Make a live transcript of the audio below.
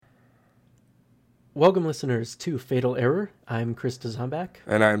Welcome, listeners, to Fatal Error. I'm Krista Zombak,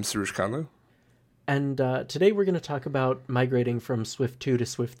 And I'm Suresh Kanlu. and today we're going to talk about migrating from Swift 2 to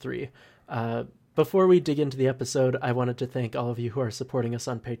Swift 3. Before we dig into the episode, I wanted to thank all of you who are supporting us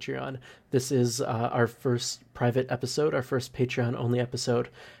on Patreon. This is our first private episode, our first Patreon-only episode,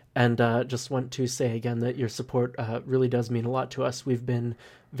 and just want to say again that your support really does mean a lot to us. We've been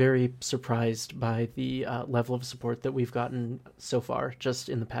very surprised by the level of support that we've gotten so far, just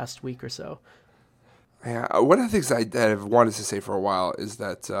in the past week or so. Yeah, one of the things I've wanted to say for a while is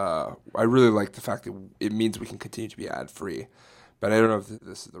that I really like the fact that it means we can continue to be ad-free, but I don't know if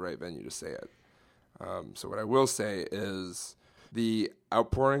this is the right venue to say it. So what I will say is the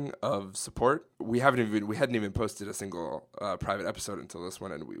outpouring of support. We hadn't even posted a single private episode until this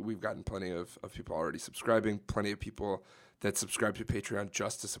one, and we've gotten plenty of people already subscribing, plenty of people that subscribe to Patreon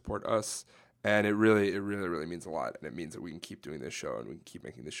just to support us, and it really means a lot, and it means that we can keep doing this show and we can keep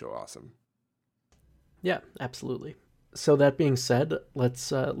making this show awesome. Yeah, absolutely. So that being said, let's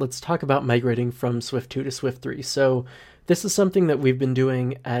talk about migrating from Swift 2 to Swift 3. So this is something that we've been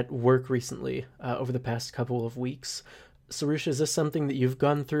doing at work recently, over the past couple of weeks. Sarush, is this something that you've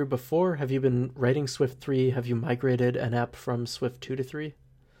gone through before? Have you been writing Swift 3? Have you migrated an app from Swift 2 to 3?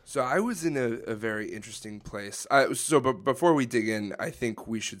 So I was in a very interesting place. But before we dig in, I think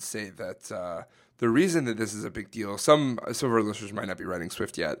we should say that the reason that this is a big deal, some of our listeners might not be writing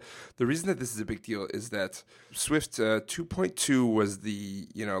Swift yet. The reason that this is a big deal is that Swift 2.2 was the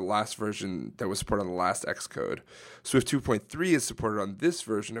last version that was supported on the last Xcode. Swift 2.3 is supported on this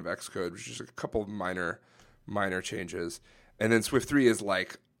version of Xcode, which is a couple of minor changes, and then Swift 3 is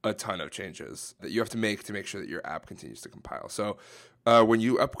like a ton of changes that you have to make sure that your app continues to compile. So when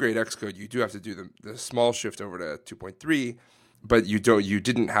you upgrade Xcode, you do have to do the small shift over to 2.3, but you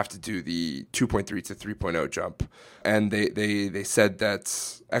didn't have to do the 2.3 to 3.0 jump. And they said that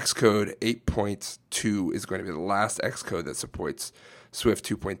Xcode 8.2 is going to be the last Xcode that supports Swift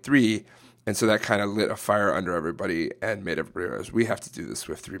 2.3. And so that kind of lit a fire under everybody and made everybody realize we have to do the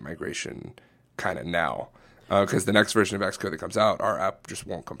Swift 3 migration kind of now. Because the next version of Xcode that comes out, our app just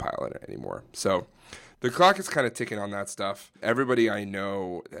won't compile it anymore. So the clock is kind of ticking on that stuff. Everybody I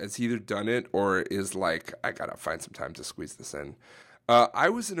know has either done it or is like, I got to find some time to squeeze this in. I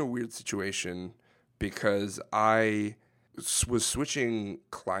was in a weird situation because I was switching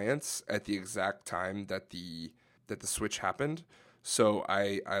clients at the exact time that the switch happened. So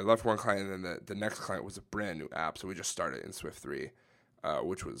I left one client and then the next client was a brand new app. So we just started in Swift 3.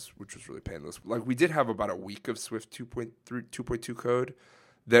 Which was really painless. Like we did have about a week of Swift 2.2 code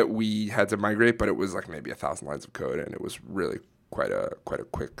that we had to migrate, but it was like maybe 1,000 lines of code, and it was really quite a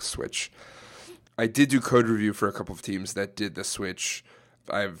quick switch. I did do code review for a couple of teams that did the switch.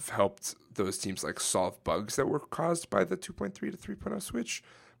 I've helped those teams like solve bugs that were caused by the 2.3 to 3.0 switch,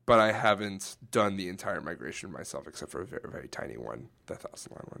 but I haven't done the entire migration myself except for a very, very tiny one, the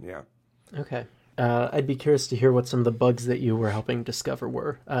 1,000-line one. Yeah. Okay. I'd be curious to hear what some of the bugs that you were helping discover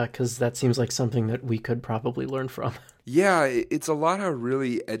were, because that seems like something that we could probably learn from. Yeah, it's a lot of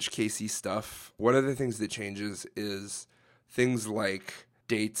really edge casey stuff. One of the things that changes is things like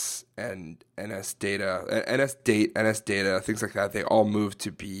dates and NS data, NS data, things like that. They all move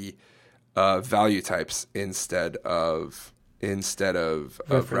to be value types instead of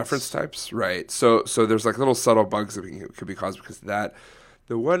reference types, right? So there's like little subtle bugs that could be caused because of that.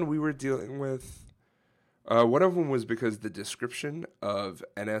 The one we were dealing with, one of them was because the description of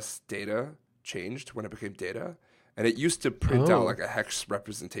NS data changed when it became data, and it used to print out like a hex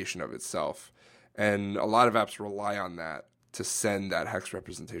representation of itself, and a lot of apps rely on that to send that hex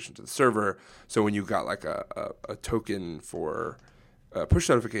representation to the server. So when you got like a token for push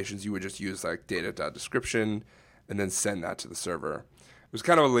notifications, you would just use like data.description and then send that to the server. It was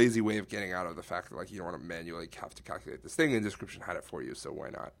kind of a lazy way of getting out of the fact that like you don't want to manually have to calculate this thing, and description had it for you, so why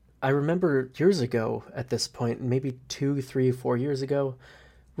not? I remember years ago at this point, maybe 2, 3, 4 years ago,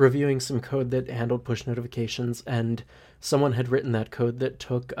 reviewing some code that handled push notifications, and someone had written that code that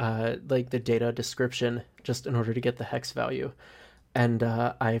took like the data description just in order to get the hex value. And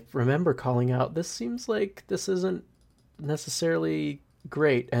I remember calling out, this seems like this isn't necessarily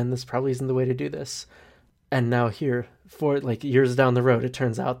great, and this probably isn't the way to do this. And now here, for like years down the road, it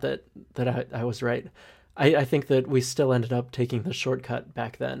turns out that I was right. I think that we still ended up taking the shortcut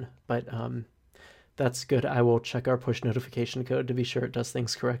back then, but that's good. I will check our push notification code to be sure it does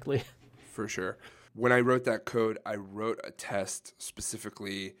things correctly. For sure. When I wrote that code, I wrote a test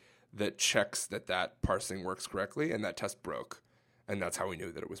specifically that checks that parsing works correctly, and that test broke. and that's how we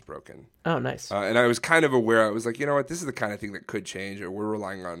knew that it was broken. Oh, nice. And I was kind of aware. I was like, you know what, this is the kind of thing that could change, or we're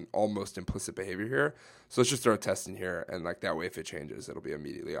relying on almost implicit behavior here. So let's just throw a test in here, and like that way, if it changes, it'll be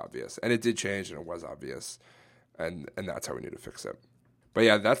immediately obvious. And it did change, and it was obvious, and that's how we knew to fix it. But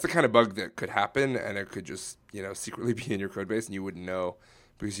yeah, that's the kind of bug that could happen, and it could just secretly be in your code base, and you wouldn't know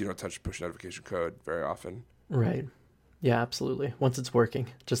because you don't touch push notification code very often. Right. Yeah, absolutely. Once it's working,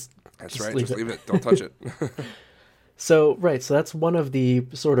 just leave it. Don't touch it. So that's one of the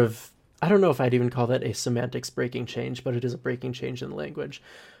sort of, I don't know if I'd even call that a semantics breaking change, but it is a breaking change in the language.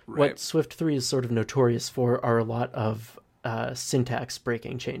 Right. What Swift 3 is sort of notorious for are a lot of syntax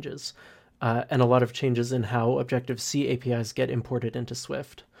breaking changes and a lot of changes in how Objective-C APIs get imported into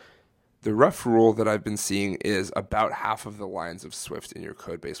Swift. The rough rule that I've been seeing is about half of the lines of Swift in your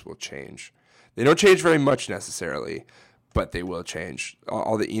code base will change. They don't change very much necessarily, but they will change.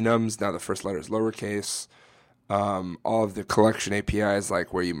 All the enums, now the first letter is lowercase. All of the collection APIs,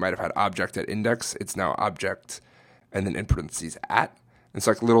 like where you might have had object at index, it's now object and then in parentheses at. It's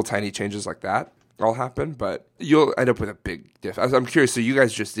like little tiny changes like that all happen, but you'll end up with a big diff. I'm curious, so you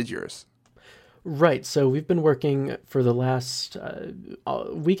guys just did yours. Right, so we've been working for the last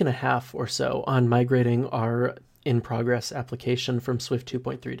week and a half or so on migrating our in-progress application from Swift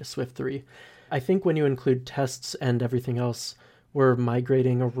 2.3 to Swift 3. I think when you include tests and everything else, we're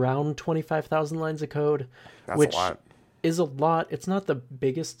migrating around 25,000 lines of code, which is a lot. It's not the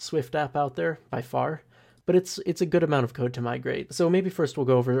biggest Swift app out there by far, but it's a good amount of code to migrate. So maybe first we'll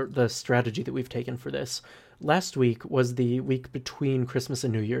go over the strategy that we've taken for this. Last week was the week between Christmas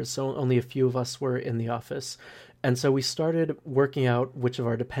and New Year's, so only a few of us were in the office. And so we started working out which of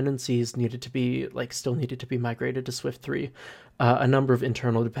our dependencies still needed to be migrated to Swift 3. A number of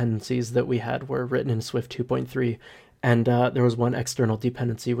internal dependencies that we had were written in Swift 2.3, and there was one external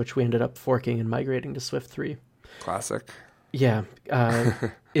dependency which we ended up forking and migrating to Swift 3. Classic. Yeah.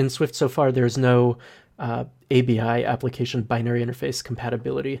 In Swift so far, there's no ABI, application binary interface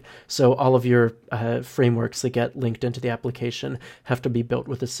compatibility. So all of your frameworks that get linked into the application have to be built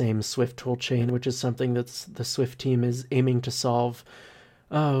with the same Swift toolchain, which is something that the Swift team is aiming to solve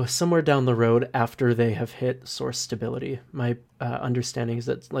somewhere down the road after they have hit source stability. My understanding is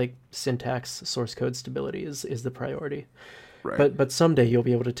that syntax source code stability is the priority. Right. But someday you'll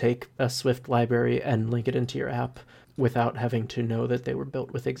be able to take a Swift library and link it into your app without having to know that they were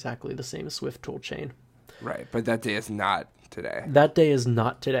built with exactly the same Swift toolchain. Right, but that day is not today. That day is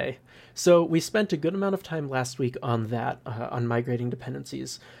not today. So we spent a good amount of time last week on that, on migrating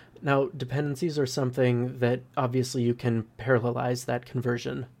dependencies. Now, dependencies are something that obviously you can parallelize that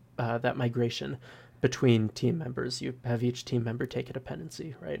conversion, that migration between team members. You have each team member take a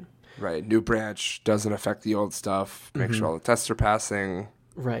dependency, right? Right. New branch doesn't affect the old stuff. Make sure all the tests are passing.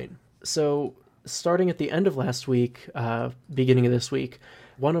 Right. So starting at the end of last week, beginning of this week,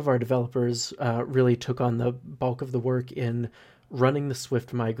 one of our developers really took on the bulk of the work in running the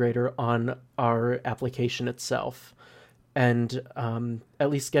Swift migrator on our application itself, and at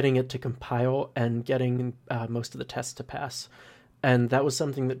least getting it to compile and getting most of the tests to pass. And that was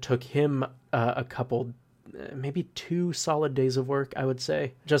something that took him a couple, maybe 2 solid days of work, I would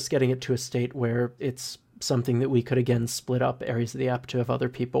say, just getting it to a state where it's something that we could again split up areas of the app to have other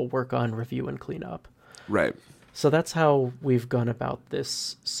people work on, review, and clean up. Right. So that's how we've gone about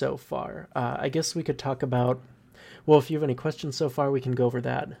this so far. I guess we could talk about, well, if you have any questions so far, we can go over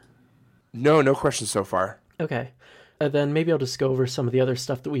that. No questions so far. Okay. Then maybe I'll just go over some of the other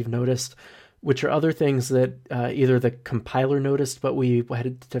stuff that we've noticed, which are other things that either the compiler noticed but we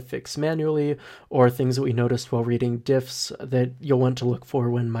had to fix manually, or things that we noticed while reading diffs that you'll want to look for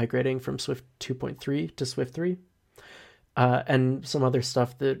when migrating from Swift 2.3 to Swift 3. And some other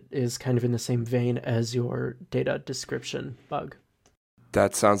stuff that is kind of in the same vein as your data description bug.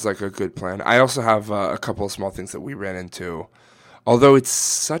 That sounds like a good plan. I also have a couple of small things that we ran into. Although it's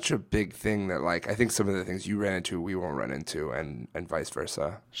such a big thing that, I think some of the things you ran into, we won't run into, and vice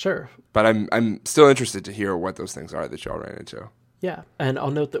versa. Sure. But I'm still interested to hear what those things are that y'all ran into. Yeah, and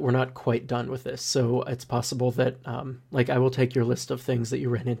I'll note that we're not quite done with this, so it's possible that, I will take your list of things that you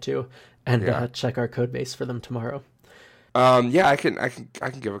ran into and check our code base for them tomorrow. I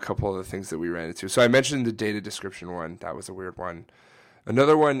can give a couple of the things that we ran into. So I mentioned the data description one. That was a weird one.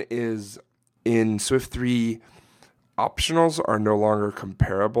 Another one is in Swift 3, optionals are no longer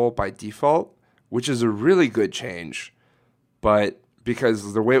comparable by default, which is a really good change. But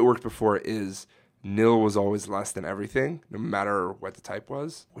because the way it worked before is nil was always less than everything, no matter what the type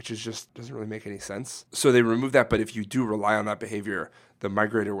was, which is just doesn't really make any sense. So they removed that, but if you do rely on that behavior, the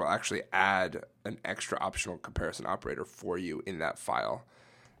migrator will actually add an extra optional comparison operator for you in that file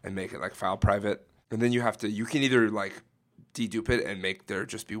and make it file private. And then you can either dedupe it and make there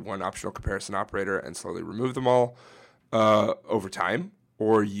just be one optional comparison operator and slowly remove them all over time,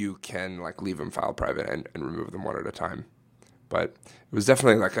 or you can like leave them file private and remove them one at a time. But it was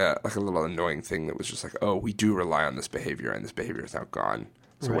definitely like a little annoying thing that was just like, oh, we do rely on this behavior, and this behavior is now gone.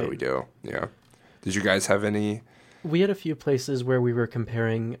 So what do we do? Yeah. Did you guys have any? We had a few places where we were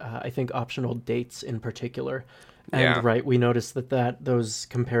comparing, I think, optional dates in particular. And we noticed that those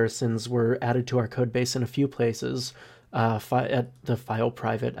comparisons were added to our code base in a few places at the file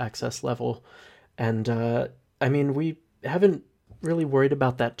private access level. And I mean, we haven't really worried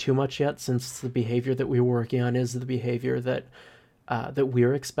about that too much yet, since the behavior that we were working on is the behavior that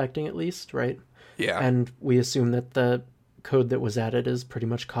we're expecting, at least, right? Yeah. And we assume that the code that was added is pretty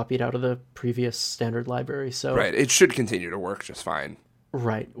much copied out of the previous standard library. So right, it should continue to work just fine.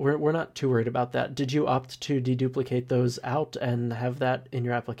 Right. We're not too worried about that. Did you opt to deduplicate those out and have that in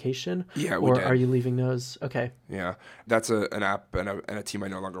your application? Yeah, we did. Or are you leaving those? Okay. Yeah, that's an app and a team I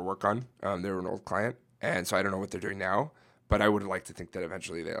no longer work on. They were an old client, and so I don't know what they're doing now. But I would like to think that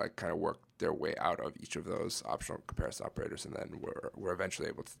eventually they like kind of work their way out of each of those optional comparison operators, and then we're eventually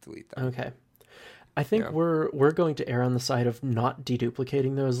able to delete them. Okay. I think we're going to err on the side of not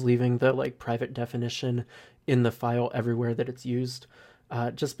deduplicating those, leaving the like private definition in the file everywhere that it's used,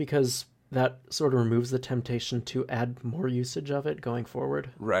 just because that sort of removes the temptation to add more usage of it going forward.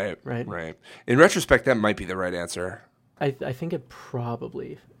 Right. In retrospect, that might be the right answer. I think it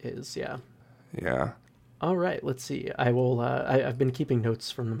probably is, yeah. Yeah. All right, let's see. I will. I've been keeping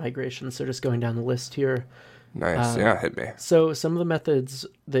notes from the migration, so just going down the list here. Nice. Hit me. So some of the methods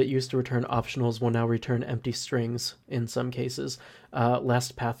that used to return optionals will now return empty strings in some cases.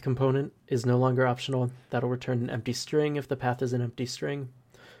 Last path component is no longer optional. That'll return an empty string if the path is an empty string,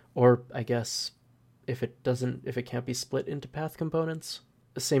 or I guess if it can't be split into path components.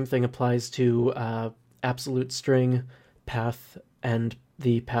 The same thing applies to absolute string, path, and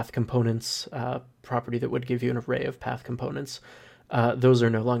the path components property that would give you an array of path components. Those are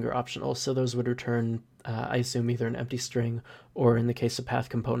no longer optional, so those would return, I assume, either an empty string or, in the case of path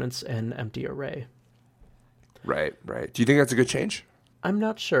components, an empty array. Right. Do you think that's a good change? I'm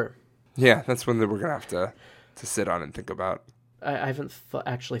not sure. Yeah, that's one that we're going to have to sit on and think about. I haven't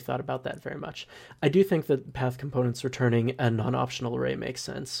actually thought about that very much. I do think that path components returning a non-optional array makes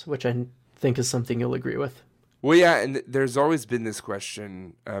sense, which I think is something you'll agree with. Well, yeah, and there's always been this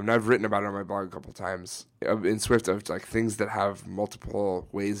question, and I've written about it on my blog a couple times, in Swift, of like things that have multiple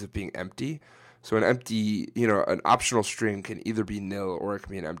ways of being empty. So an empty, an optional string can either be nil or it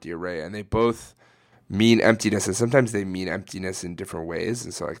can be an empty array, and they both mean emptiness, and sometimes they mean emptiness in different ways,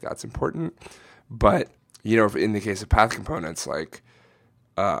 and so like that's important. But, in the case of path components, like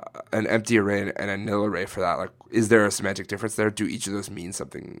an empty array and a nil array for that, like, is there a semantic difference there? Do each of those mean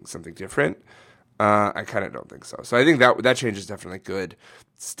something different? I kind of don't think so. So I think that change is definitely good.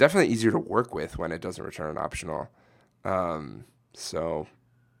 It's definitely easier to work with when it doesn't return an optional.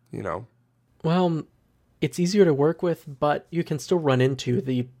 Well, it's easier to work with, but you can still run into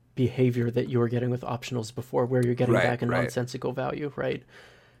the behavior that you were getting with optionals before, where you're getting back a nonsensical value, right?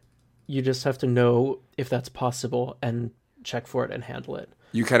 You just have to know if that's possible and check for it and handle it.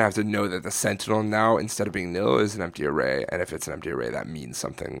 You kind of have to know that the sentinel now, instead of being nil, is an empty array. And if it's an empty array, that means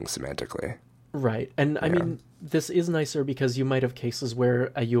something semantically. Right. And I mean, this is nicer because you might have cases where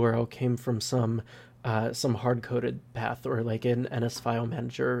a URL came from some hard-coded path, or like an NS file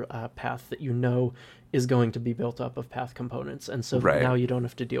manager path that is going to be built up of path components. And so now you don't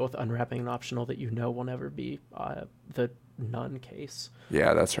have to deal with unwrapping an optional that will never be the none case.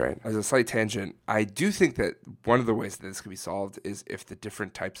 Yeah, that's right. As a slight tangent, I do think that one of the ways that this could be solved is if the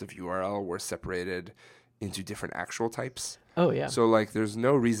different types of URL were separated into different actual types. Oh, yeah. So, like, there's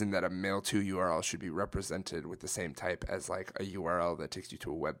no reason that a mail-to URL should be represented with the same type as, like, a URL that takes you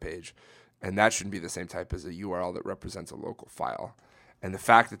to a web page. And that shouldn't be the same type as a URL that represents a local file. And the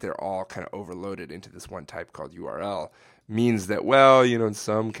fact that they're all kind of overloaded into this one type called URL means that, well, in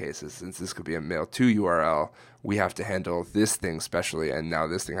some cases, since this could be a mail-to URL, we have to handle this thing specially, and now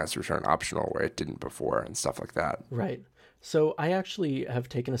this thing has to return optional where it didn't before and stuff like that. Right. So I actually have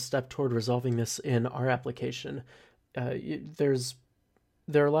taken a step toward resolving this in our application. There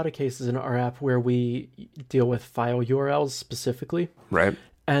are a lot of cases in our app where we deal with file URLs specifically. Right.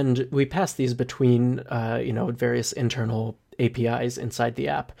 And we pass these between, various internal APIs inside the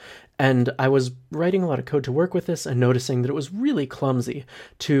app. And I was writing a lot of code to work with this and noticing that it was really clumsy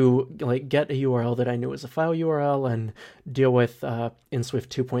to get a URL that I knew was a file URL and deal with in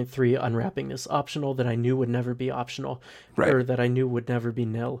Swift 2.3 unwrapping this optional that I knew would never be optional, or that I knew would never be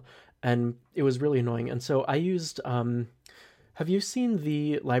nil. And it was really annoying. And so I used Have you seen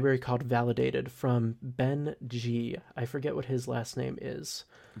the library called Validated from Ben G? I forget what his last name is.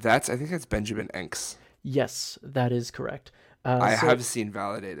 I think that's Benjamin Enks. Yes, that is correct. I have seen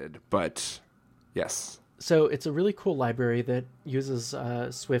Validated, but yes. So it's a really cool library that uses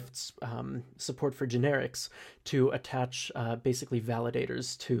Swift's support for generics to attach basically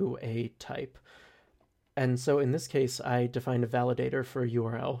validators to a type. And so in this case, I defined a validator for a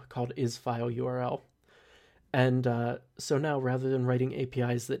URL called isFileURL. And so now, rather than writing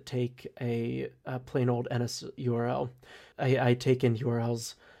APIs that take a plain old NS URL, I take in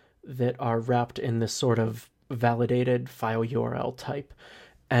URLs that are wrapped in this sort of validated file URL type.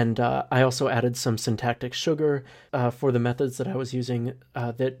 And I also added some syntactic sugar for the methods that I was using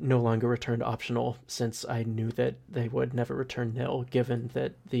that no longer returned optional, since I knew that they would never return nil, given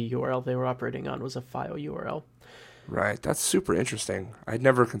that the URL they were operating on was a file URL. Right. That's super interesting. I'd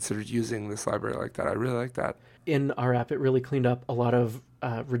never considered using this library like that. I really like that. In our app, it really cleaned up a lot of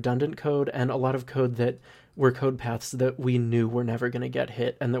redundant code and a lot of code that were code paths that we knew were never going to get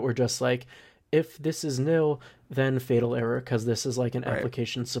hit, and that were just like, if this is nil, then fatal error, because this is like an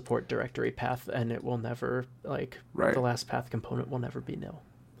application support directory path, and it will never, the last path component will never be nil.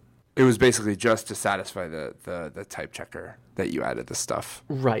 It was basically just to satisfy the type checker that you added the stuff.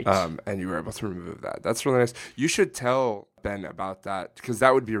 Right. And you were able to remove that. That's really nice. You should tell Ben about that, because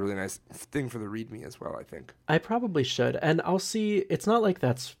that would be a really nice thing for the README as well, I think. I probably should. And I'll see, it's not like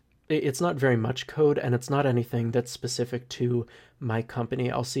it's not very much code, and it's not anything that's specific to my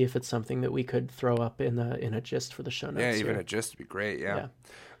company. I'll see if it's something that we could throw up in a gist for the show notes. Yeah, even a gist would be great, yeah.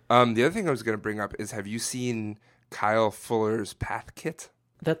 The other thing I was going to bring up is, have you seen Kyle Fuller's Path Kit?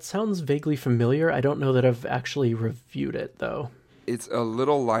 That sounds vaguely familiar. I don't know that I've actually reviewed it, though. It's a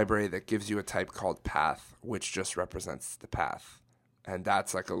little library that gives you a type called path, which just represents the path. And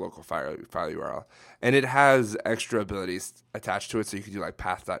that's like a local file URL. And it has extra abilities attached to it, so you can do like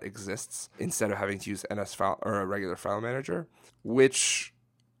path.exists instead of having to use NS file or a regular file manager, which,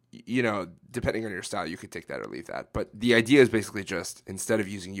 you know, depending on your style, you could take that or leave that. But the idea is basically just, instead of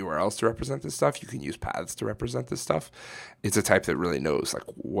using URLs to represent this stuff, you can use paths to represent this stuff. It's a type that really knows like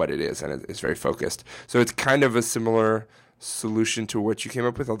what it is, and it's very focused. So it's kind of a similar solution to what you came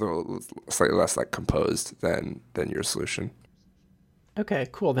up with, although slightly less like composed than your solution. Okay,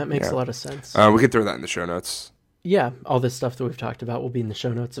 cool. That makes a lot of sense. We can throw that in the show notes. Yeah, all this stuff that we've talked about will be in the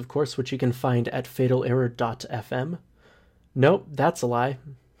show notes, of course, which you can find at fatalerror.fm. Nope, that's a lie.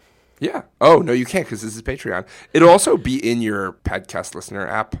 Yeah. Oh, no, you can't, because this is Patreon. It'll also be in your podcast listener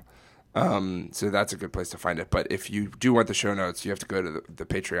app. So that's a good place to find it. But if you do want the show notes, you have to go to the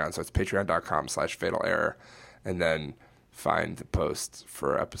Patreon. So it's patreon.com/fatalerror, and then find the post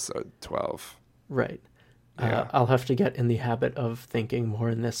for episode 12. Right. Yeah. I'll have to get in the habit of thinking more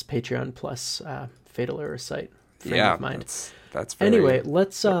in this Patreon plus Fatal Error site frame of mind. That's very... Anyway,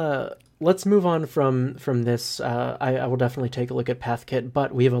 let's move on from this. I will definitely take a look at PathKit,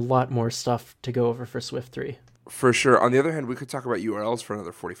 but we have a lot more stuff to go over for Swift 3. For sure. On the other hand, we could talk about URLs for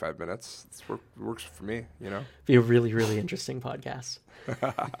another 45 minutes. It works for me, you know? Be a really, really interesting podcast.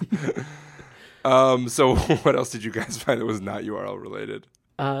 So what else did you guys find that was not URL related?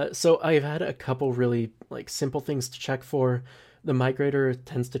 So I've had a couple really simple things to check for. The migrator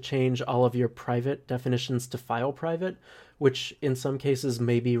tends to change all of your private definitions to file private, which in some cases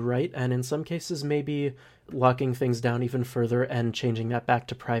may be right, and in some cases maybe locking things down even further and changing that back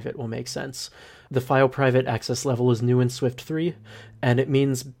to private will make sense. The file private access level is new in Swift 3, and it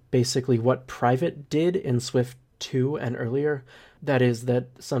means basically what private did in Swift 2 and earlier. That is, that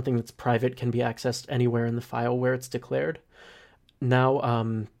something that's private can be accessed anywhere in the file where it's declared. Now,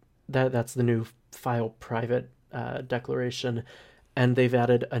 that's the new file private declaration, and they've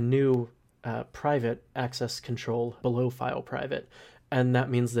added a new private access control below file private, and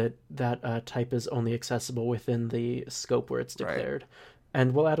that means that type is only accessible within the scope where it's declared. Right.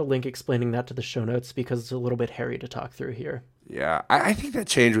 And we'll add a link explaining that to the show notes because it's a little bit hairy to talk through here. Yeah, I think that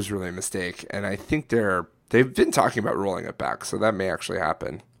change was really a mistake, and I think they've been talking about rolling it back, so that may actually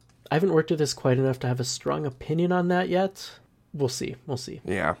happen. I haven't worked with this quite enough to have a strong opinion on that yet. We'll see.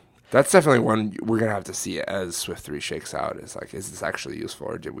 Yeah. That's definitely one we're going to have to see as Swift 3 shakes out. Is this actually useful,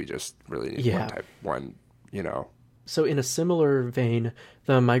 or did we just really need one, you know? So in a similar vein,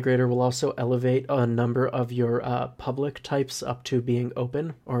 the migrator will also elevate a number of your public types up to being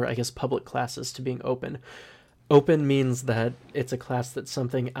open, or I guess public classes to being open. Open means that it's a class that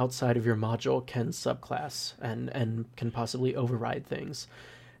something outside of your module can subclass and can possibly override things.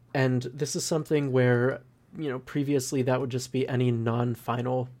 And this is something where, previously that would just be any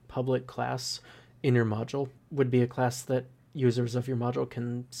non-final public class in your module would be a class that users of your module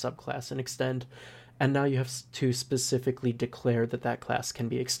can subclass and extend. and now you have to specifically declare that that class can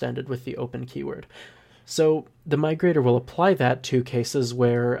be extended with the open keyword. So the migrator will apply that to cases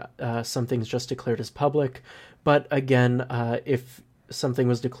where something's just declared as public, but again, if something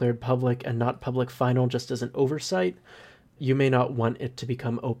was declared public and not public final just as an oversight, you may not want it to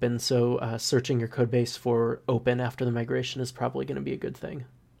become open, so searching your codebase for open after the migration is probably going to be a good thing.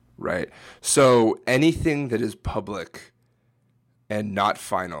 Right. So anything that is public and not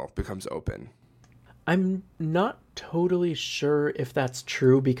final becomes open. I'm not totally sure if that's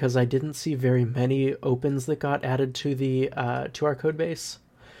true because I didn't see very many opens that got added to the to our codebase.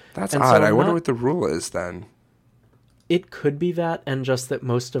 That's odd. I wonder what the rule is then. It could be that, and just that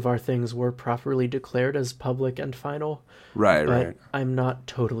most of our things were properly declared as public and final. Right, but right. I'm not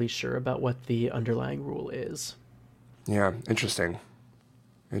totally sure about what the underlying rule is. Yeah, interesting.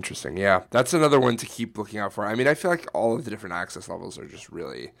 Interesting. Yeah, that's another one to keep looking out for. I mean, I feel like all of the different access levels are just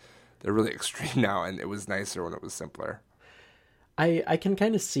they're really extreme now, and it was nicer when it was simpler. I can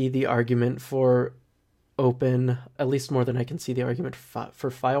kind of see the argument for open, at least more than I can see the argument for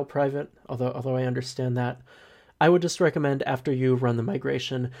file private, although I understand that. I would just recommend after you run the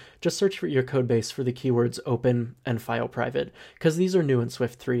migration, just search for your codebase for the keywords open and file private, because these are new in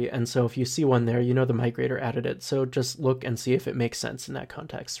Swift 3, and so if you see one there, you know the migrator added it, so just look and see if it makes sense in that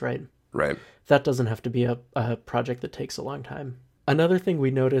context, right? Right. That doesn't have to be a project that takes a long time. Another thing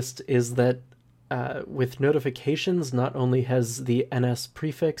we noticed is that with notifications, not only has the NS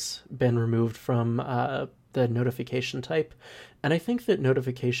prefix been removed from the notification type, and I think that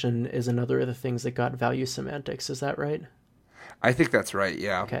notification is another of the things that got value semantics. Is that right? I think that's right,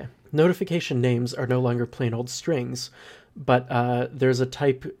 yeah. Okay. Notification names are no longer plain old strings, but there's a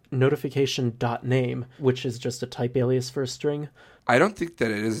type notification.name, which is just a type alias for a string. I don't think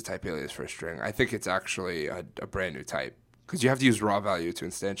that it is a type alias for a string. I think it's actually a brand new type, because you have to use raw value to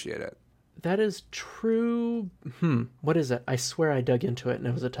instantiate it. That is true. What is it? I swear I dug into it and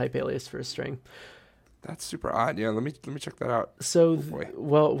it was a type alias for a string. That's super odd. Yeah, let me check that out. So,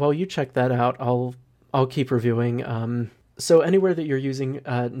 while you check that out, I'll keep reviewing. So anywhere that you're using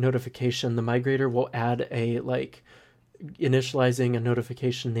notification, the migrator will add a initializing a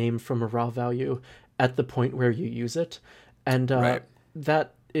notification name from a raw value at the point where you use it, and right.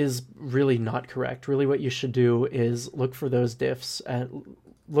 That is really not correct. Really, what you should do is look for those diffs and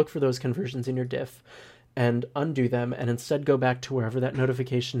look for those conversions in your diff, and undo them, and instead go back to wherever that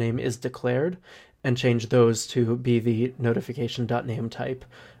notification name is declared and change those to be the notification.name type.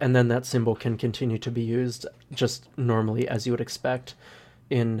 And then that symbol can continue to be used just normally as you would expect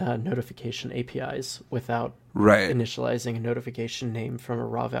in notification APIs without initializing a notification name from a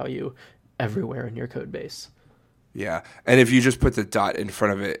raw value everywhere in your code base. Yeah. And if you just put the dot in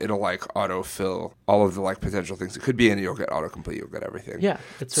front of it, it'll autofill all of the potential things it could be, and you'll get autocomplete, you'll get everything. Yeah.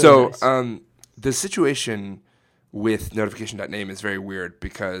 It's really nice. The situation with notification.name is very weird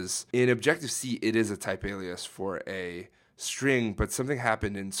because in Objective-C, it is a type alias for a string, but something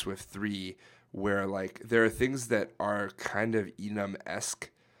happened in Swift 3 where there are things that are kind of enum-esque,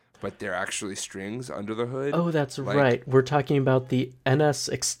 but they're actually strings under the hood. Oh, that's right. We're talking about the NS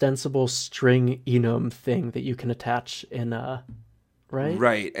extensible string enum thing that you can attach in, right?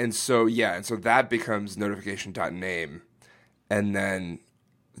 Right. And so that becomes notification.name. And then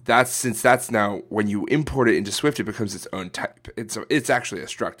since that's now, when you import it into Swift, it becomes its own type. It's actually a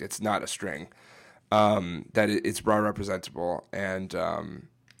struct. It's not a string. It's raw representable and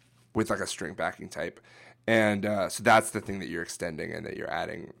with a string backing type. And so that's the thing that you're extending and that you're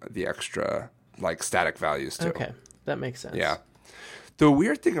adding the extra static values to. Okay, that makes sense. Yeah. The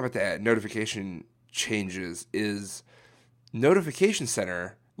weird thing about the notification changes is Notification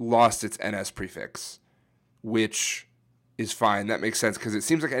Center lost its NS prefix, which is fine. That makes sense because it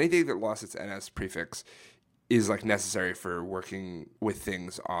seems like anything that lost its NS prefix is necessary for working with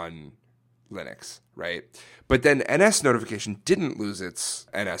things on Linux, right? But then NS Notification didn't lose its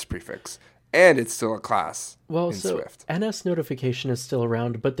NS prefix. And it's still a class in Swift. NS Notification is still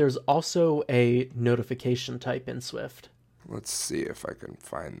around, but there's also a notification type in Swift. Let's see if I can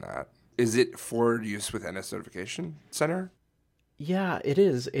find that. Is it for use with NS Notification Center? Yeah, it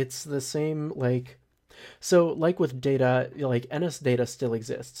is. It's the same, So, with data, NS data still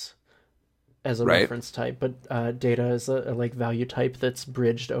exists as a reference type, but data is a value type that's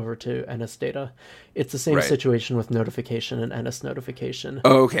bridged over to NS data. It's the same situation with notification and NS notification.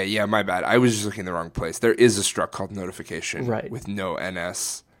 Oh, okay. Yeah, my bad. I was just looking in the wrong place. There is a struct called notification with no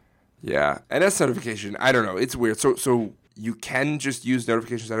NS. Yeah. NS notification, I don't know. It's weird. So you can just use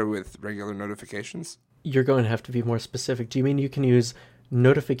notification center with regular notifications? You're going to have to be more specific. Do you mean you can use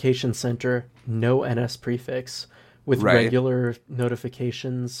notification center, no NS prefix, with regular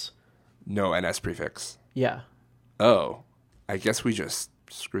notifications No NS prefix. Yeah. Oh, I guess we just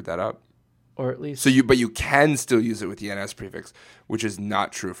screwed that up. Or at least... But you can still use it with the NS prefix, which is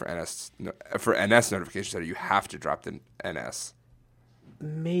not true for NS. For NS notification center, you have to drop the NS.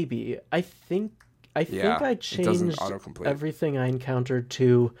 Maybe. I think I It doesn't changed autocomplete. everything I encountered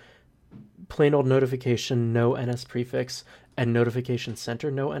to plain old notification, no NS prefix, and notification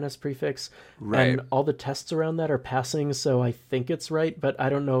center, no NS prefix. Right. And all the tests around that are passing, so I think it's right, but I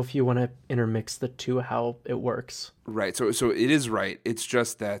don't know if you want to intermix the two, how it works. Right. So it is right. It's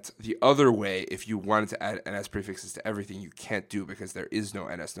just that the other way, if you wanted to add NS prefixes to everything, you can't do because there is no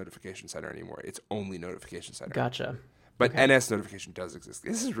NS notification center anymore. It's only notification center. Gotcha. But NS notification does exist.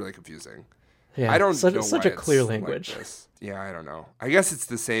 This is really confusing. Yeah, I don't know such why a clear it's language. like this. Yeah, I don't know. I guess it's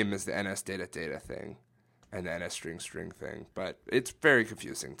the same as the NS data thing and the NS string thing, but it's very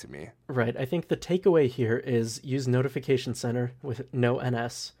confusing to me. Right. I think the takeaway here is use notification center with no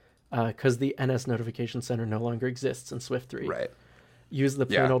NS, because the NS notification center no longer exists in Swift 3. Right. Use the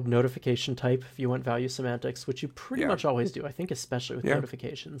plain old notification type if you want value semantics, which you pretty much always do, I think, especially with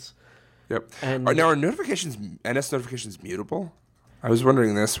notifications. Yep. And Now, are NS notifications mutable? I was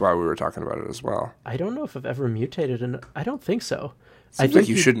wondering this while we were talking about it as well. I don't know if I've ever mutated, and I don't think so. Seems like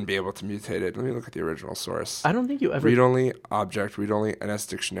you shouldn't be able to mutate it. Let me look at the original source. I don't think you ever... Read-only, object, read-only, NS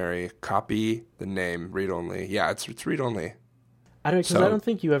dictionary, copy, the name, read-only. Yeah, it's read-only. I don't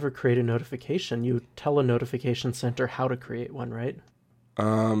think you ever create a notification. You tell a notification center how to create one, right?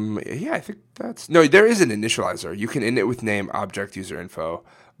 Yeah, I think that's... No, there is an initializer. You can init with name, object, user info,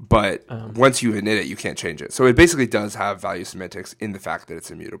 but once you init it, you can't change it. So it basically does have value semantics in the fact that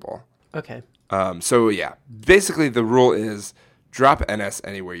it's immutable. Okay. So yeah, basically the rule is drop NS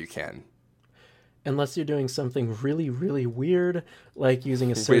anywhere you can. Unless you're doing something really, really weird, like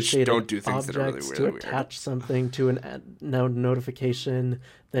using associated don't do things objects that are really, really to weird. attach something to a notification,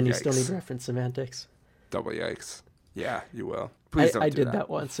 then you still need Yikes. reference semantics. Double yikes. Yeah, you will. Please don't do did that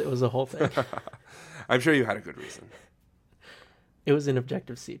once. It was a whole thing. I'm sure you had a good reason. It was in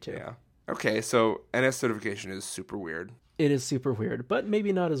Objective-C too. Yeah. Okay, so NS notification is super weird. It is super weird, but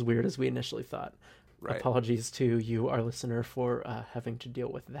maybe not as weird as we initially thought. Right. Apologies to you, our listener, for having to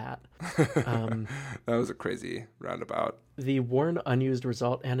deal with that. That was a crazy roundabout. The warn unused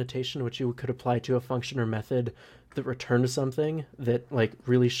result annotation, which you could apply to a function or method that returned something that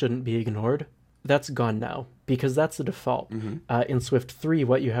really shouldn't be ignored, that's gone now because that's the default. In Swift 3,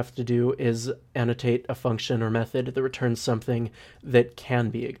 what you have to do is annotate a function or method that returns something that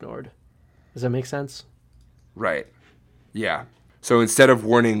can be ignored. Does that make sense? Right. Yeah. So instead of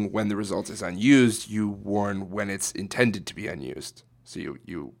warning when the result is unused, you warn when it's intended to be unused. So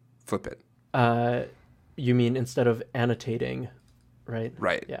you flip it. You mean instead of annotating, right?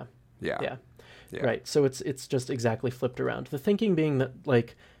 Right. Yeah. Yeah. Right. So it's just exactly flipped around. The thinking being that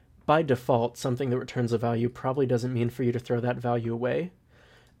by default, something that returns a value probably doesn't mean for you to throw that value away.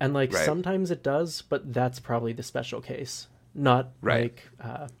 And sometimes it does, but that's probably the special case, not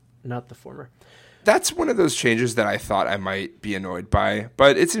not the former. That's one of those changes that I thought I might be annoyed by,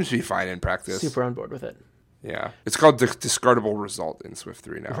 but it seems to be fine in practice. Super on board with it. Yeah. It's called discardable result in Swift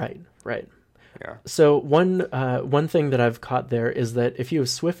 3 now. Right. Yeah. So one thing that I've caught there is that if you have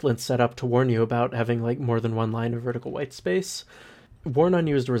Swiftlint set up to warn you about having more than one line of vertical white space, warn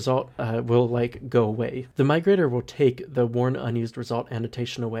unused result will go away. The migrator will take the warn unused result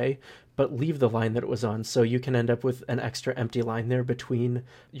annotation away, but leave the line that it was on. So you can end up with an extra empty line there between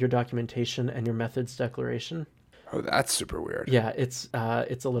your documentation and your methods declaration. Oh, that's super weird. Yeah, it's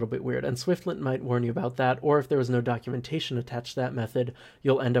a little bit weird. And Swiftlint might warn you about that, or if there was no documentation attached to that method,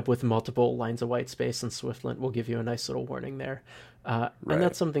 you'll end up with multiple lines of white space, and Swiftlint will give you a nice little warning there. And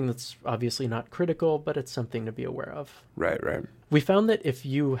that's something that's obviously not critical, but it's something to be aware of. Right. We found that if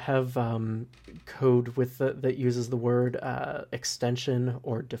you have code with that uses the word extension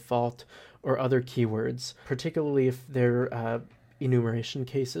or default or other keywords, particularly if they're enumeration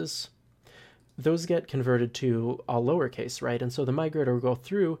cases, those get converted to all lowercase, right? And so the migrator will go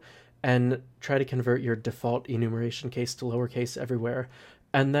through and try to convert your default enumeration case to lowercase everywhere.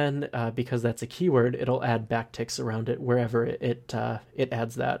 And then because that's a keyword, it'll add backticks around it wherever it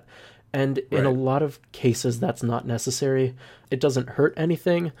adds that. And in a lot of cases, that's not necessary. It doesn't hurt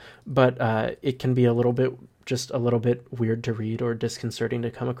anything, but it can be a little bit weird to read or disconcerting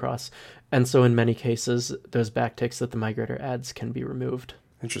to come across. And so in many cases, those backticks that the migrator adds can be removed.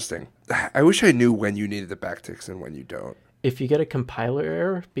 Interesting. I wish I knew when you needed the backticks and when you don't. If you get a compiler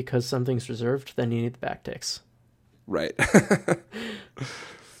error because something's reserved, then you need the backticks. Right. But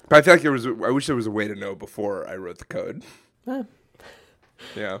I feel like I wish there was a way to know before I wrote the code.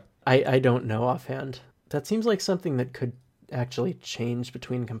 Yeah. I don't know offhand. That seems like something that could actually change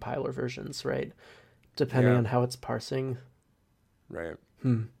between compiler versions, right? Depending on how it's parsing. Right.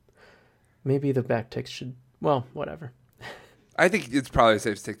 Maybe the backticks should, well, whatever. I think it's probably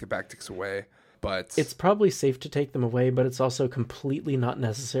safe to take the backticks away, but It's probably safe to take them away, but it's also completely not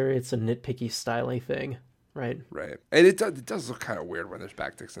necessary. It's a nitpicky styling thing, right? Right. And it does look kind of weird when there's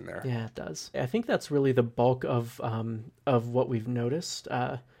backticks in there. Yeah, it does. I think that's really the bulk of what we've noticed.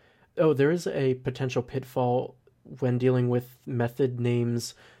 There is a potential pitfall when dealing with method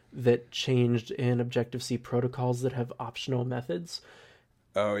names that changed in Objective-C protocols that have optional methods.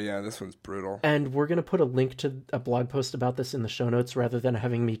 Oh, yeah, this one's brutal. And we're going to put a link to a blog post about this in the show notes rather than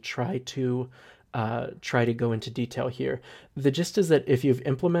having me try to go into detail here. The gist is that if you've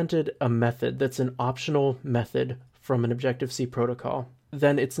implemented a method that's an optional method from an Objective-C protocol,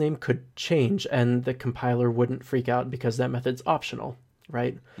 then its name could change and the compiler wouldn't freak out because that method's optional,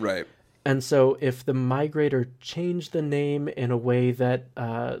 right? Right. And so if the migrator changed the name in a way that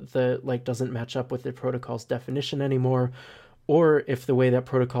doesn't match up with the protocol's definition anymore, or if the way that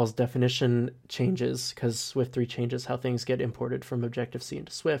protocol's definition changes, because Swift 3 changes how things get imported from Objective-C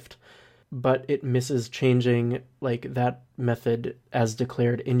into Swift, but it misses changing like that method as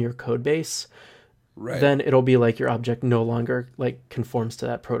declared in your code base, right, then it'll be like your object no longer like conforms to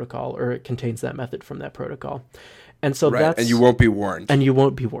that protocol or it contains that method from that protocol. And so right. And you won't be warned. And you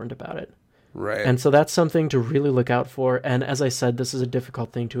won't be warned about it. Right. And so that's something to really look out for. And as I said, this is a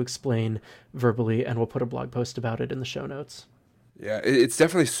difficult thing to explain verbally, and we'll put a blog post about it in the show notes. Yeah, it's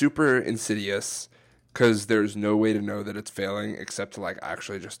definitely super insidious because there's no way to know that it's failing except to like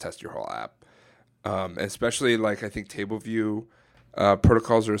actually just test your whole app. Especially like I think table view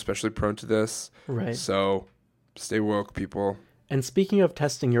protocols are especially prone to this. Right. So stay woke, people. And speaking of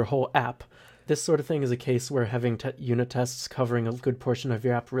testing your whole app, this sort of thing is a case where having unit tests covering a good portion of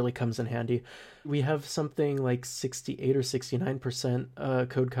your app really comes in handy. We have something like 68 or 69%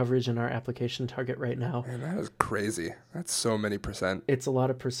 code coverage in our application target right now. Man, that is crazy. That's so many percent. It's a lot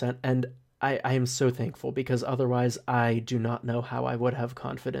of percent, and I am so thankful because otherwise I do not know how I would have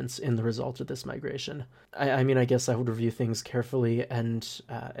confidence in the result of this migration. I mean, I guess I would review things carefully and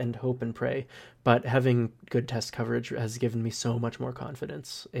hope and pray, but having good test coverage has given me so much more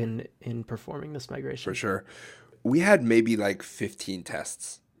confidence in performing this migration. For sure. We had maybe like 15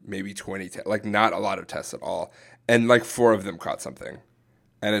 tests, maybe 20 tests, like not a lot of tests at all, and like 4 of them caught something.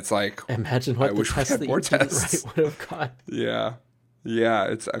 And it's like, imagine what the test that you didn't write would have caught. Yeah. Yeah,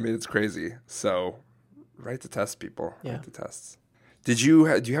 it's crazy. So, write the tests, people. Yeah. Write the tests. Do you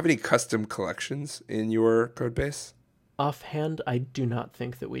have any custom collections in your code base? Offhand, I do not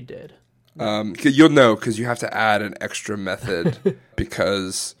think that we did. You'll know because you have to add an extra method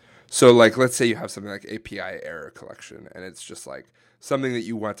because so like let's say you have something like API error collection and it's just like something that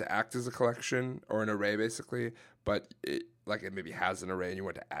you want to act as a collection or an array basically, but it maybe has an array and you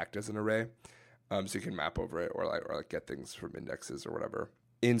want to act as an array. So you can map over it or get things from indexes or whatever.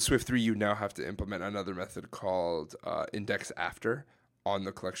 In Swift 3, you now have to implement another method called index after on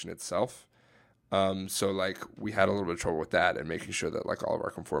the collection itself. So like we had a little bit of trouble with that and making sure that like all of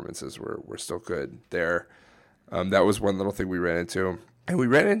our conformances were still good there. That was one little thing we ran into. And we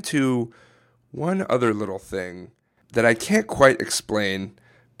ran into one other little thing that I can't quite explain,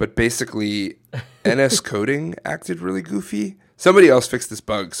 but basically NS coding acted really goofy. Somebody else fixed this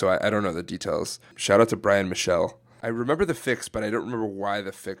bug, so I don't know the details. Shout out to Brian Michelle. I remember the fix, but I don't remember why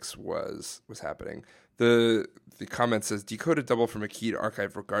the fix was happening. The comment says, decoded double from a keyed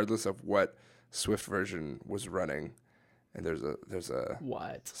archive regardless of what Swift version was running. And there's a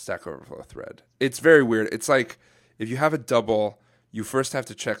what? Stack Overflow thread. It's very weird. It's like if you have a double, you first have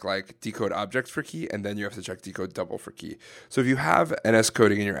to check like decode objects for key, and then you have to check decode double for key. So if you have NS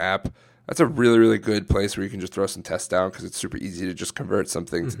coding in your app, that's a really, really good place where you can just throw some tests down because it's super easy to just convert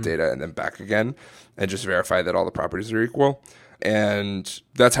something to data and then back again and just verify that all the properties are equal. And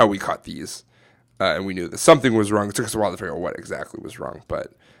that's how we caught these. And we knew that something was wrong. It took us a while to figure out what exactly was wrong.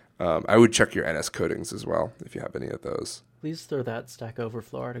 But I would check your NS codings as well if you have any of those. Please throw that Stack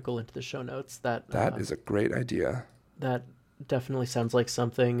Overflow article into the show notes. That is a great idea. That definitely sounds like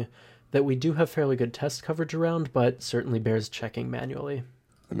something that we do have fairly good test coverage around, but certainly bears checking manually.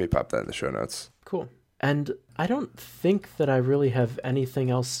 Let me pop that in the show notes. Cool. And I don't think that I really have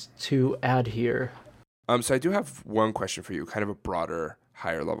anything else to add here. So I do have one question for you, kind of a broader,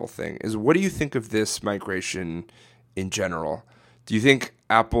 higher level thing, is what do you think of this migration in general? Do you think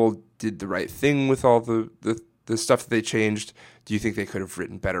Apple did the right thing with all the stuff that they changed? Do you think they could have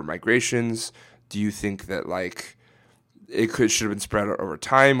written better migrations? Do you think that should have been spread out over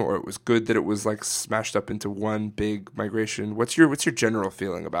time, or it was good that it was like smashed up into one big migration? What's your general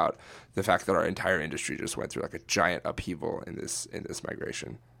feeling about the fact that our entire industry just went through like a giant upheaval in this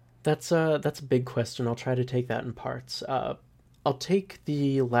migration? That's a big question. I'll try to take that in parts. I'll take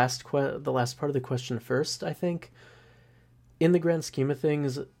the last part of the question first. I think, in the grand scheme of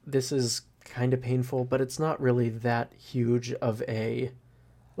things, this is kind of painful, but it's not really that huge of a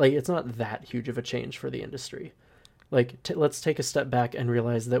it's not that huge of a change for the industry. Let's take a step back and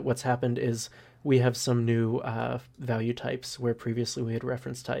realize that what's happened is we have some new value types where previously we had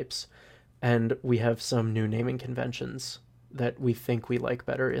reference types, and we have some new naming conventions that we think we like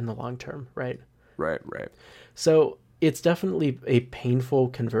better in the long term, right? Right. So it's definitely a painful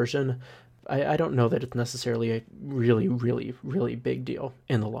conversion. I don't know that it's necessarily a really, really, really big deal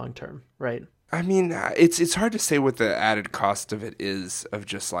in the long term, right? I mean, it's hard to say what the added cost of it is, of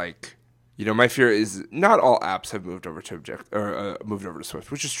just like, my fear is not all apps have moved over to moved over to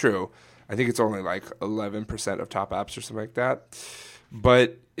Swift, which is true. I think it's only like 11% of top apps or something like that.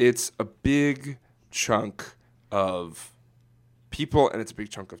 But it's a big chunk of people, and it's a big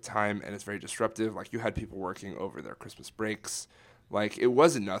chunk of time, and it's very disruptive. Like, you had people working over their Christmas breaks. Like, it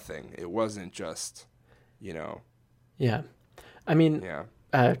wasn't nothing. It wasn't just, Yeah. I mean, yeah.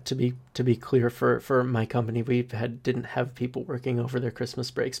 To be clear, for my company, we didn't have people working over their Christmas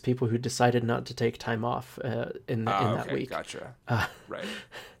breaks. People who decided not to take time off in that week. Gotcha. Right.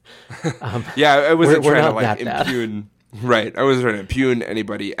 Yeah, I wasn't trying to like impugn. Right, I wasn't trying to impugn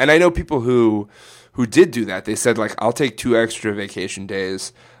anybody, and I know people who did do that. They said like, I'll take 2 extra vacation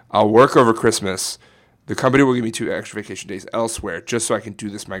days. I'll work over Christmas. The company will give me 2 extra vacation days elsewhere, just so I can do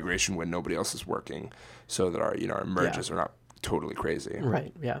this migration when nobody else is working, so that our merges are not totally crazy.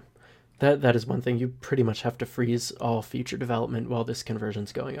 Right. Yeah. That is one thing. You pretty much have to freeze all future development while this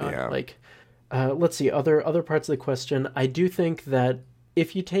conversion's going on. Yeah. Let's see, other parts of the question. I do think that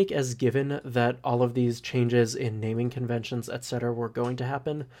if you take as given that all of these changes in naming conventions, etc., were going to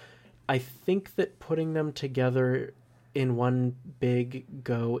happen, I think that putting them together in one big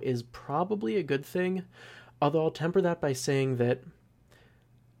go is probably a good thing. Although I'll temper that by saying that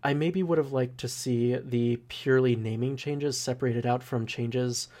I maybe would have liked to see the purely naming changes separated out from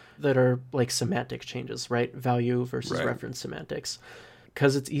changes that are like semantic changes, right? Value versus reference semantics.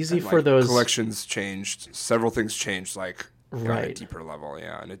 Because it's easy for those... collections changed. Several things changed, like on a deeper level,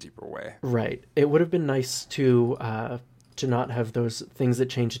 in a deeper way. Right. It would have been nice to not have those things that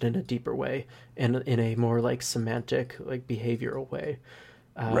changed in a deeper way and in a more like semantic, like behavioral way.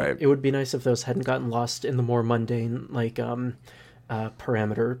 Right. It would be nice if those hadn't gotten lost in the more mundane, like...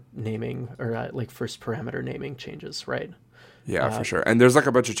 parameter naming or like first parameter naming changes, right? Yeah, for sure. And there's like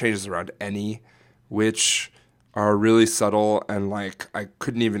a bunch of changes around any, which are really subtle and like I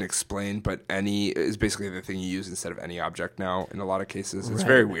couldn't even explain, but any is basically the thing you use instead of any object now in a lot of cases. It's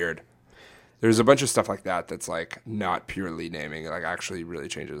very weird. There's a bunch of stuff like that that's like not purely naming, it like actually really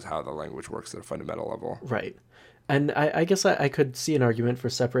changes how the language works at a fundamental level. Right. And I guess I could see an argument for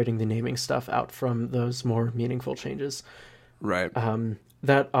separating the naming stuff out from those more meaningful changes. Right.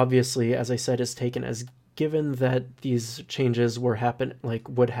 That obviously, as I said, is taken as given that these changes would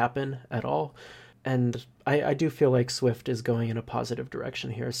happen at all. And I do feel like Swift is going in a positive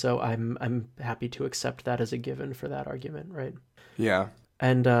direction here. So I'm happy to accept that as a given for that argument, right? Yeah.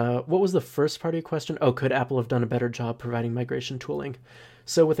 And what was the first part of your question? Oh, could Apple have done a better job providing migration tooling?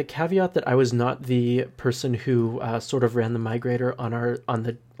 So with a caveat that I was not the person who sort of ran the migrator on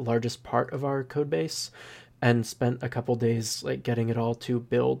the largest part of our code base, and spent a couple days like getting it all to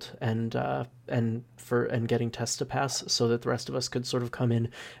build and getting tests to pass so that the rest of us could sort of come in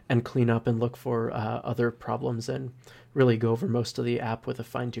and clean up and look for other problems and really go over most of the app with a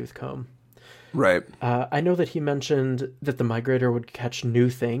fine-tooth comb. Right. I know that he mentioned that the migrator would catch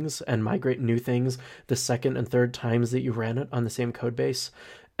new things and migrate new things the second and third times that you ran it on the same code base,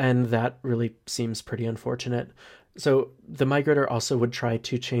 and that really seems pretty unfortunate. So the migrator also would try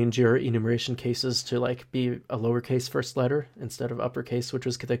to change your enumeration cases to like be a lowercase first letter instead of uppercase, which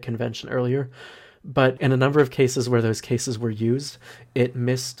was the convention earlier. But in a number of cases where those cases were used, it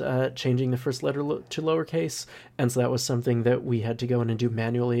missed changing the first letter to lowercase. And so that was something that we had to go in and do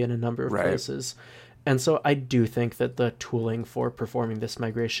manually in a number of places. And so I do think that the tooling for performing this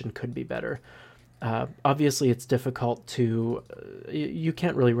migration could be better. Obviously, it's difficult to... you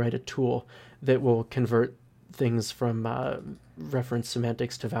can't really write a tool that will convert things from reference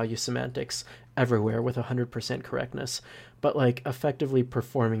semantics to value semantics everywhere with 100% correctness, but like effectively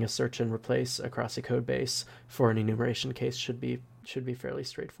performing a search and replace across a code base for an enumeration case should be fairly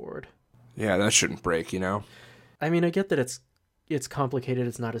straightforward. Yeah, that shouldn't break, I mean, I get that it's it's complicated.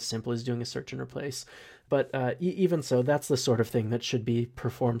 It's not as simple as doing a search and replace. But even so, that's the sort of thing that should be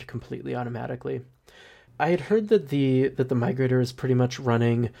performed completely automatically. I had heard that the migrator is pretty much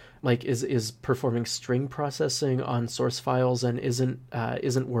running, like is performing string processing on source files and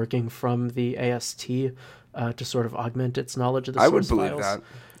isn't working from the AST to sort of augment its knowledge of the source files. I would believe that.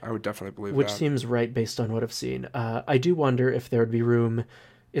 I would definitely believe Which that. seems right based on what I've seen. I do wonder if there would be room.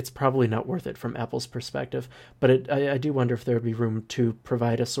 It's probably not worth it from Apple's perspective, but I do wonder if there would be room to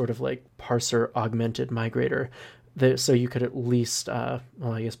provide a sort of like parser augmented migrator, so you could at least, I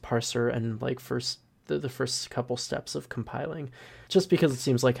guess parser and like the first couple steps of compiling, just because it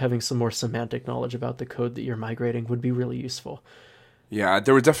seems like having some more semantic knowledge about the code that you're migrating would be really useful. Yeah,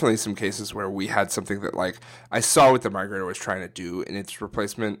 there were definitely some cases where we had something that like I saw what the migrator was trying to do in its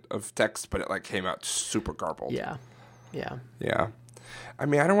replacement of text, but it like came out super garbled. Yeah. I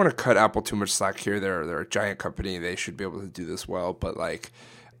mean, I don't want to cut Apple too much slack here. They're a giant company. They should be able to do this well. But like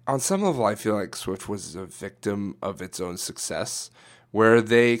on some level, I feel like Swift was a victim of its own success, where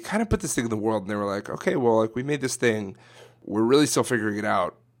they kind of put this thing in the world and they were like, okay, well, like we made this thing. We're really still figuring it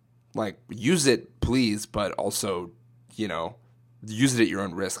out. Like use it, please, but also, use it at your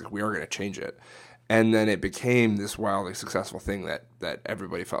own risk. Like we are going to change it. And then it became this wildly successful thing that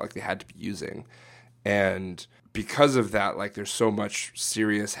everybody felt like they had to be using. And because of that, like there's so much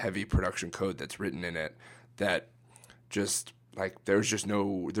serious, heavy production code that's written in it that just like there's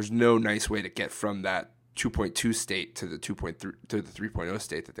no nice way to get from that 2.2 state to the 2.3 to the 3.0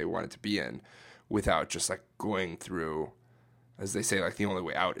 state that they want it to be in without just like going through, as they say, like the only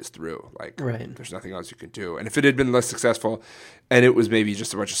way out is through. Like right. There's nothing else you can do. And if it had been less successful and it was maybe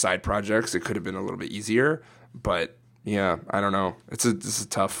just a bunch of side projects, it could have been a little bit easier. But yeah, I don't know.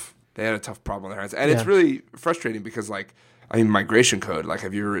 They had a tough problem on their hands. And It's really frustrating because like, I mean, migration code, like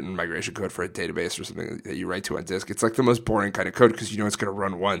have you ever written migration code for a database or something that you write to on disk? It's like the most boring kind of code because it's going to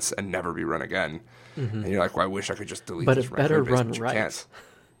run once and never be run again. Mm-hmm. And you're like, well, I wish I could just delete this from my code base, but you can't.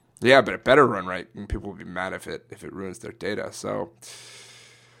 Yeah, but it better run right, and people will be mad if it ruins their data. So,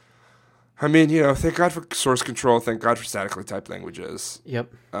 I mean, thank God for source control. Thank God for statically typed languages.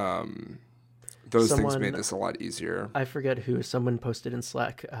 Yep. Those things made this a lot easier. I forget who. Someone posted in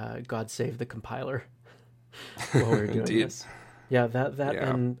Slack, God save the compiler while we were doing this. Yeah, that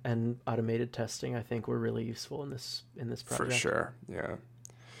yeah. And automated testing, I think, were really useful in this project. For sure, yeah.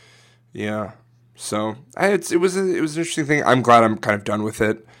 Yeah. So it was an interesting thing. I'm glad I'm kind of done with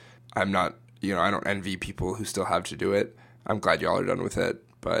it. I'm not, I don't envy people who still have to do it. I'm glad y'all are done with it,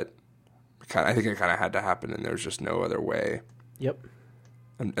 but I think it kind of had to happen, and there's just no other way. Yep.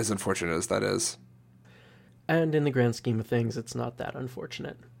 And as unfortunate as that is. And in the grand scheme of things, it's not that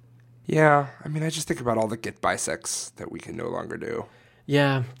unfortunate. Yeah, I mean, I just think about all the git bisects that we can no longer do.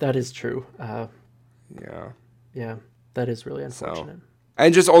 Yeah, that is true. Yeah, that is really unfortunate.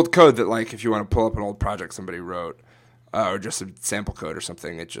 And just old code that, like, if you want to pull up an old project somebody wrote, or just a sample code or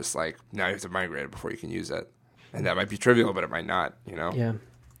something, it's just like, now you have to migrate it before you can use it. And that might be trivial, but it might not, Yeah.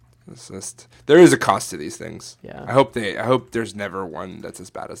 It's just, there is a cost to these things. Yeah. I hope there's never one that's as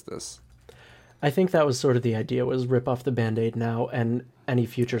bad as this. I think that was sort of the idea, was rip off the Band-Aid now, and any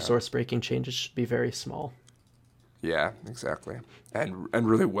future source breaking changes should be very small. Yeah, exactly. And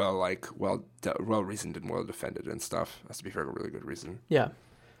really well reasoned and well defended and stuff. Has to be for a really good reason. Yeah.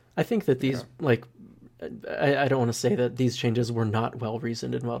 I think that these, I don't want to say that these changes were not well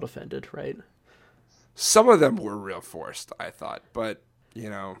reasoned and well defended, right? Some of them were real forced, I thought, but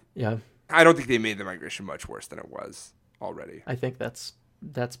Yeah. I don't think they made the migration much worse than it was already. I think that's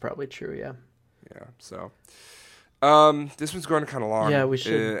probably true, yeah. Yeah, so this one's going kind of long. Yeah, we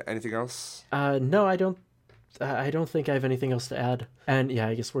should. Anything else? No, I don't think I have anything else to add. And yeah,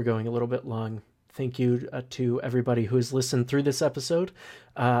 I guess we're going a little bit long. Thank you to everybody who's listened through this episode.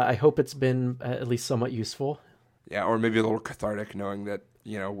 I hope it's been at least somewhat useful. Yeah, or maybe a little cathartic knowing that,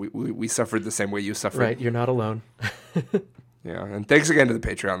 we suffered the same way you suffered. Right, you're not alone. Yeah, and thanks again to the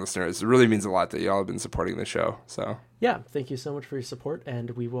Patreon listeners. It really means a lot that y'all have been supporting the show. So yeah, thank you so much for your support, and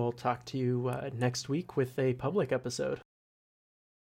we will talk to you next week with a public episode.